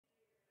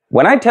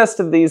When I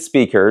tested these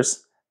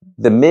speakers,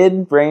 the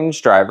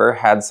mid-range driver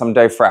had some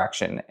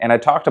diffraction, and I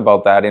talked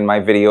about that in my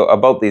video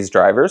about these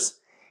drivers,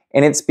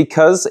 and it's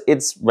because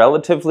it's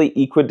relatively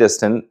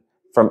equidistant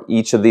from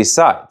each of these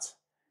sides.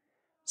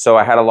 So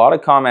I had a lot of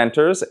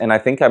commenters, and I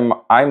think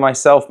I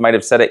myself might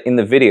have said it in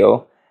the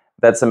video,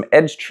 that some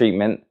edge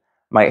treatment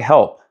might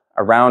help,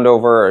 a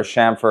roundover or a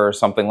chamfer or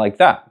something like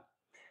that.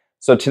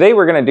 So today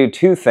we're going to do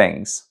two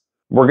things.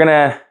 We're going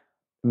to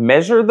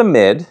measure the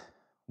mid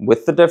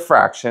with the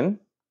diffraction,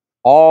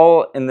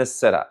 all in this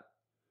setup.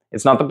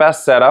 It's not the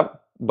best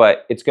setup,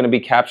 but it's going to be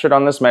captured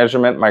on this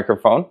measurement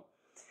microphone.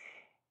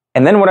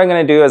 And then what I'm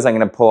going to do is I'm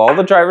going to pull all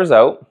the drivers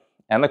out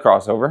and the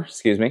crossover,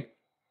 excuse me.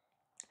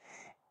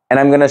 And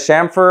I'm going to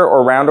chamfer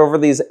or round over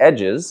these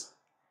edges,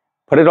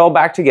 put it all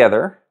back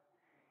together,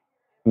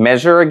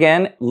 measure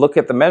again, look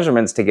at the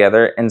measurements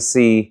together and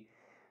see,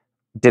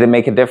 did it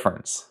make a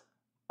difference?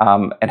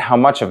 And how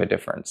much of a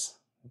difference?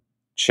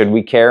 Should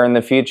we care in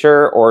the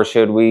future, or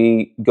should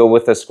we go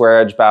with a square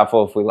edge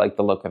baffle if we like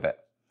the look of it?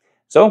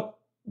 So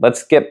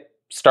let's get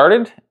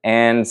started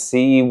and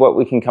see what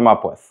we can come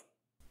up with.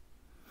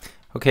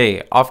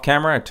 Okay, off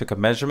camera I took a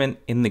measurement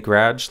in the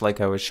garage like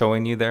I was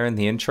showing you there in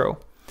the intro.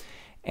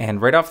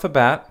 And right off the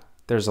bat,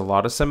 there's a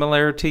lot of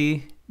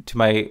similarity to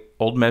my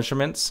old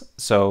measurements,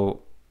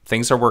 so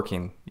things are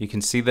working. You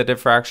can see the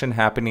diffraction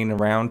happening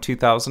around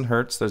 2000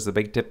 Hertz. There's a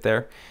big dip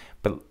there.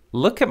 But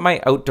look at my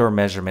outdoor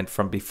measurement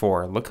from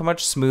before. Look how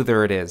much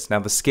smoother it is. Now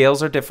the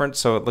scales are different,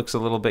 so it looks a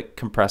little bit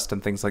compressed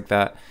and things like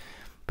that,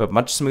 but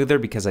much smoother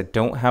because I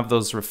don't have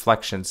those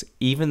reflections.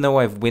 Even though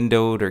I've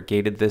windowed or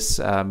gated this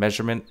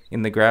measurement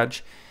in the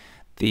garage,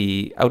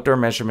 the outdoor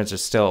measurements are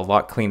still a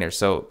lot cleaner.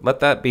 So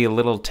let that be a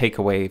little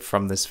takeaway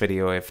from this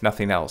video, if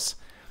nothing else.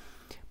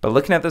 But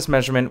looking at this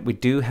measurement, we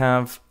do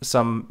have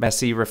some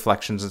messy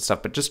reflections and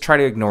stuff, but just try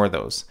to ignore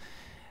those.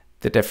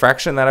 The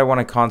diffraction that I want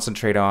to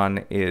concentrate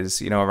on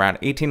is, around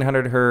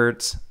 1800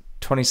 Hertz,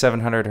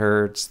 2700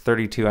 Hertz,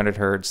 3200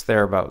 Hertz,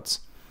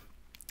 thereabouts.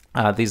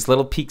 These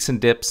little peaks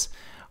and dips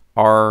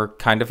are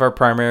kind of our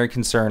primary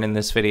concern in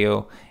this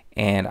video,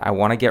 and I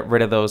want to get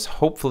rid of those,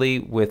 hopefully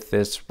with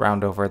this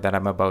roundover that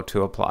I'm about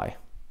to apply.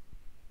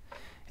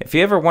 If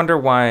you ever wonder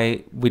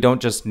why we don't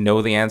just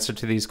know the answer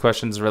to these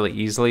questions really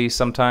easily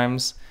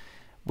sometimes,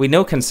 we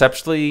know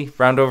conceptually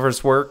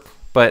roundovers work,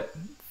 but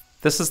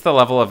this is the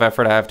level of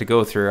effort I have to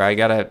go through. I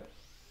gotta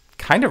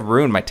kind of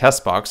ruin my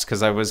test box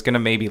because I was gonna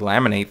maybe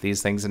laminate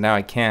these things and now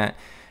I can't.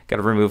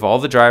 Gotta remove all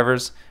the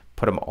drivers,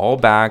 put them all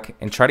back,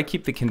 and try to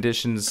keep the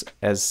conditions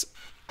as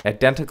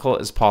identical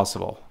as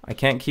possible. I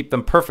can't keep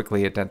them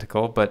perfectly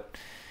identical, but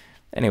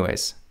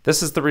anyways,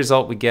 this is the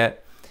result we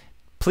get.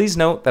 Please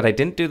note that I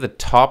didn't do the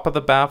top of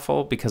the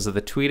baffle because of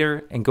the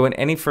tweeter, and going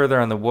any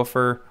further on the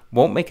woofer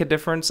won't make a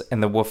difference,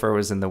 and the woofer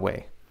was in the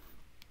way.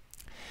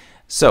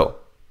 So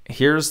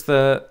here's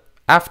the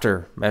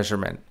after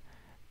measurement.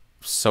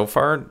 So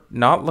far,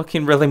 not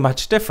looking really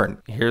much different.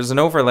 Here's an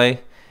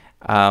overlay.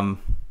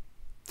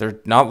 They're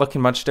not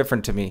looking much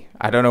different to me.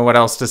 I don't know what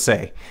else to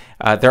say.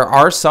 There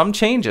are some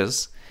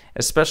changes,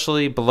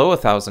 especially below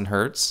 1000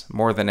 Hertz,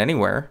 more than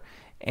anywhere.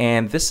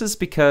 And this is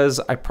because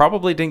I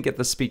probably didn't get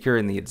the speaker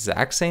in the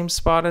exact same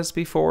spot as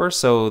before.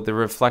 So the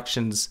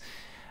reflections,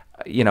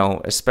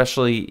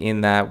 especially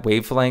in that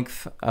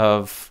wavelength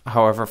of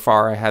however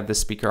far I had the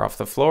speaker off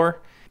the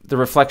floor, the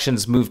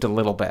reflections moved a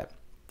little bit.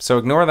 So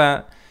ignore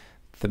that.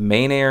 The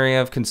main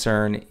area of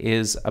concern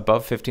is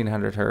above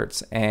 1500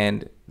 Hertz,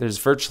 and there's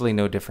virtually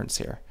no difference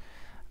here.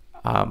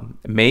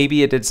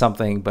 Maybe it did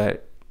something,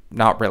 but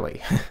not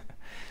really.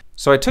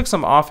 So I took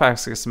some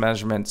off-axis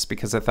measurements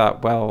because I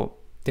thought, well,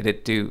 did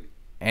it do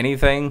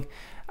anything?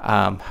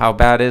 How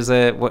bad is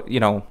it?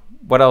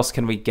 What else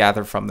can we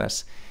gather from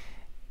this?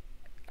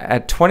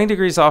 At 20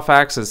 degrees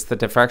off-axis, the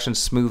diffraction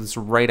smooths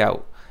right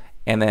out.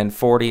 And then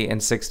 40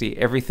 and 60,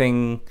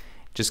 everything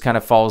just kind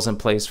of falls in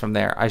place from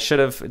there.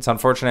 It's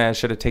unfortunate, I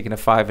should have taken a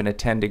 5 and a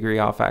 10 degree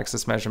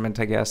off-axis measurement,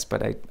 I guess,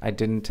 but I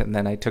didn't, and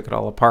then I took it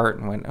all apart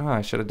and went, oh,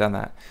 I should have done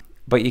that.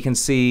 But you can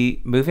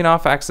see moving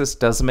off-axis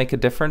does make a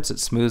difference. It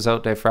smooths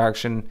out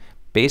diffraction,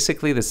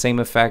 basically the same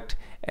effect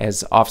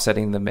as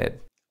offsetting the mid.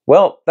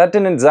 Well, that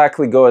didn't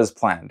exactly go as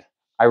planned.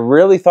 I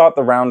really thought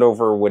the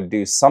roundover would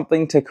do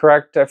something to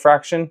correct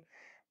diffraction,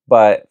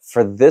 but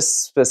for this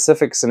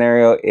specific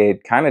scenario,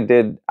 it kind of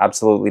did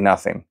absolutely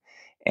nothing.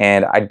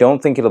 And I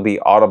don't think it'll be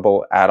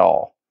audible at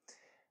all.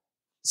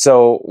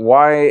 So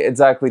why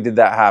exactly did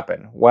that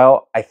happen?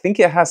 Well, I think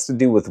it has to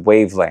do with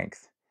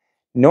wavelength.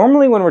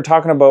 Normally when we're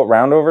talking about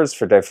roundovers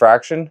for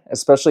diffraction,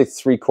 especially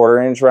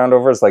 3/4 inch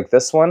roundovers like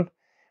this one,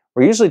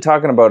 we're usually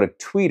talking about a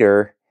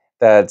tweeter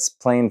that's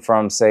playing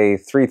from, say,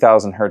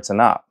 3000 Hertz and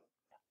up.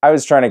 I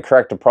was trying to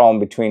correct a problem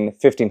between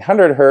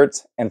 1500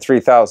 Hertz and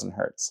 3000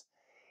 Hertz.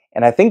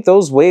 And I think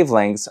those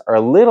wavelengths are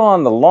a little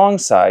on the long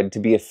side to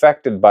be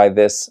affected by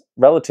this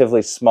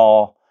relatively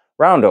small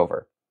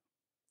roundover.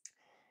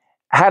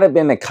 Had it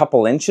been a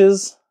couple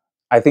inches,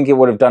 I think it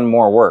would have done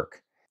more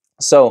work.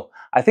 So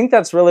I think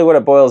that's really what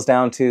it boils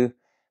down to.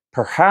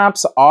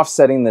 Perhaps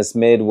offsetting this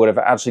mid would have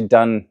actually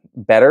done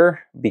better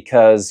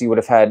because you would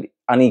have had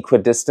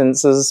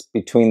unequidistances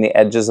between the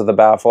edges of the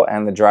baffle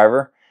and the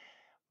driver.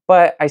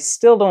 But I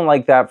still don't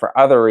like that for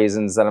other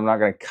reasons that I'm not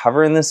going to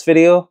cover in this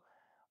video.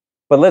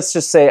 But let's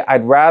just say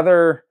I'd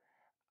rather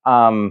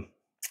have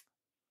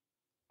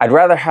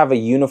a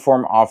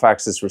uniform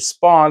off-axis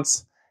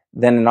response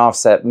than an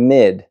offset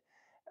mid,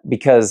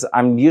 because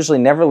I'm usually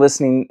never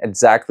listening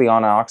exactly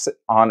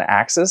on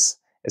axis,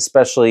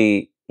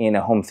 especially in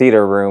a home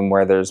theater room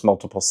where there's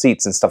multiple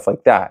seats and stuff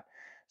like that.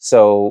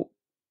 So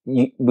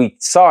we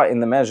saw in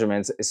the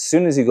measurements, as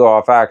soon as you go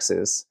off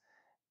axis,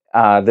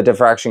 the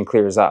diffraction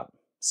clears up.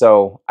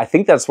 So I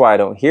think that's why I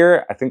don't hear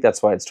it. I think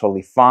that's why it's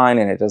totally fine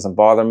and it doesn't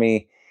bother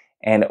me.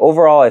 And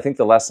overall, I think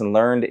the lesson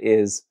learned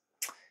is,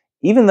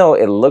 even though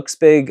it looks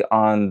big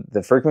on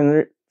the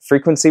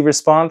frequency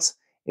response,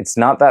 it's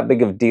not that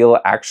big of a deal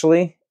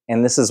actually.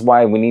 And this is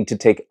why we need to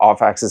take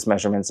off-axis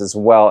measurements as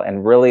well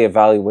and really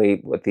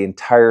evaluate what the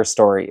entire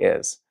story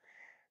is.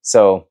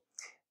 So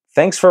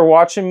thanks for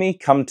watching me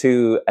come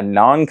to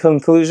a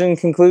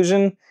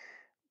conclusion.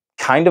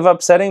 Kind of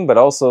upsetting, but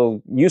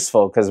also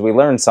useful because we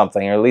learned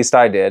something, or at least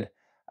I did.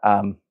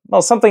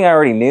 Well, something I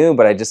already knew,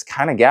 but I just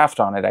kind of gaffed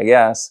on it, I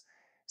guess.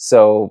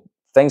 So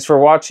thanks for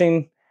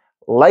watching.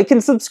 Like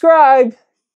and subscribe.